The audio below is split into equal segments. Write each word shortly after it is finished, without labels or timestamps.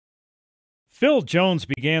Phil Jones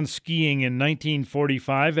began skiing in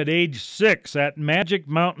 1945 at age 6 at Magic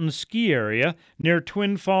Mountain Ski Area near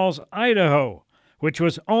Twin Falls, Idaho, which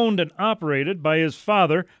was owned and operated by his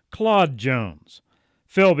father, Claude Jones.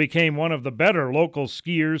 Phil became one of the better local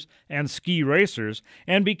skiers and ski racers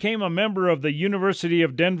and became a member of the University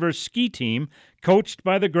of Denver ski team coached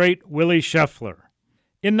by the great Willie Scheffler.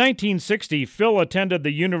 In 1960, Phil attended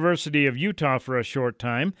the University of Utah for a short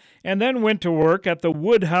time and then went to work at the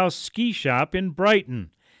Woodhouse Ski Shop in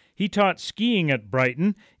Brighton. He taught skiing at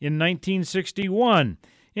Brighton in 1961.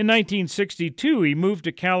 In 1962, he moved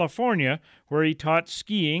to California, where he taught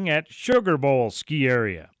skiing at Sugar Bowl Ski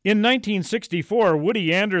Area. In 1964,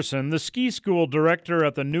 Woody Anderson, the ski school director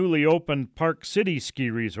at the newly opened Park City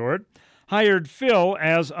Ski Resort, hired Phil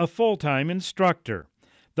as a full-time instructor.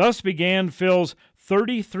 Thus began Phil's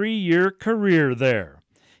 33-year career there.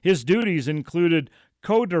 His duties included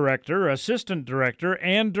co-director, assistant director,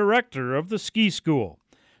 and director of the ski school.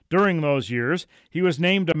 During those years, he was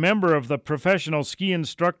named a member of the Professional Ski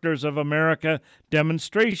Instructors of America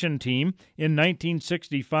demonstration team in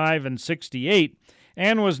 1965 and 68,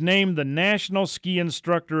 and was named the National Ski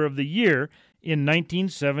Instructor of the Year in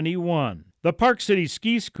 1971. The Park City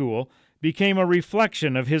Ski School became a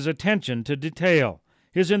reflection of his attention to detail,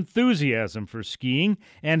 his enthusiasm for skiing,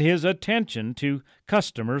 and his attention to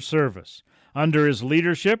customer service. Under his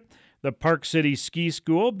leadership, the Park City Ski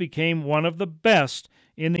School became one of the best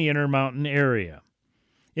in the Intermountain area.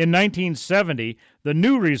 In 1970, the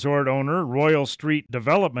new resort owner, Royal Street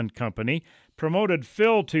Development Company, promoted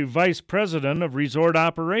Phil to Vice President of Resort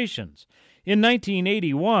Operations. In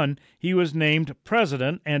 1981, he was named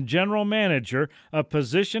President and General Manager, a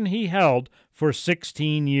position he held for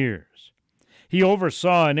 16 years. He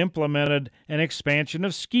oversaw and implemented an expansion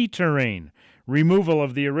of ski terrain, removal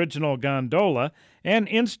of the original gondola, and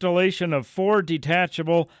installation of 4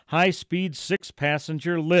 detachable high-speed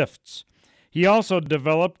 6-passenger lifts. He also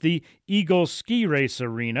developed the Eagle Ski Race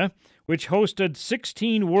Arena, which hosted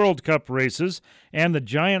 16 World Cup races and the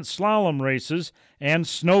giant slalom races and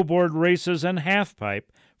snowboard races and halfpipe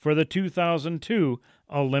for the 2002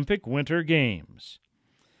 Olympic Winter Games.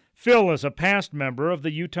 Phil is a past member of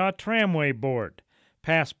the Utah Tramway Board,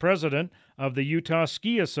 past president of the Utah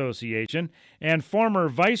Ski Association, and former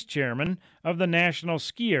vice chairman of the National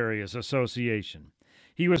Ski Areas Association.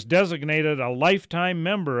 He was designated a lifetime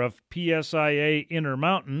member of PSIA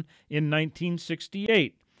Intermountain in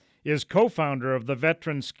 1968, is co-founder of the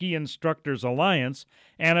Veteran Ski Instructors Alliance,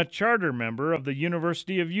 and a charter member of the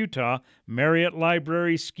University of Utah Marriott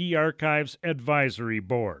Library Ski Archives Advisory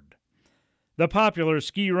Board. The popular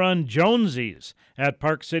ski run Jonesies at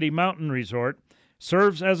Park City Mountain Resort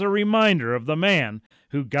serves as a reminder of the man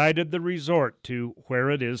who guided the resort to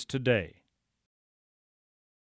where it is today.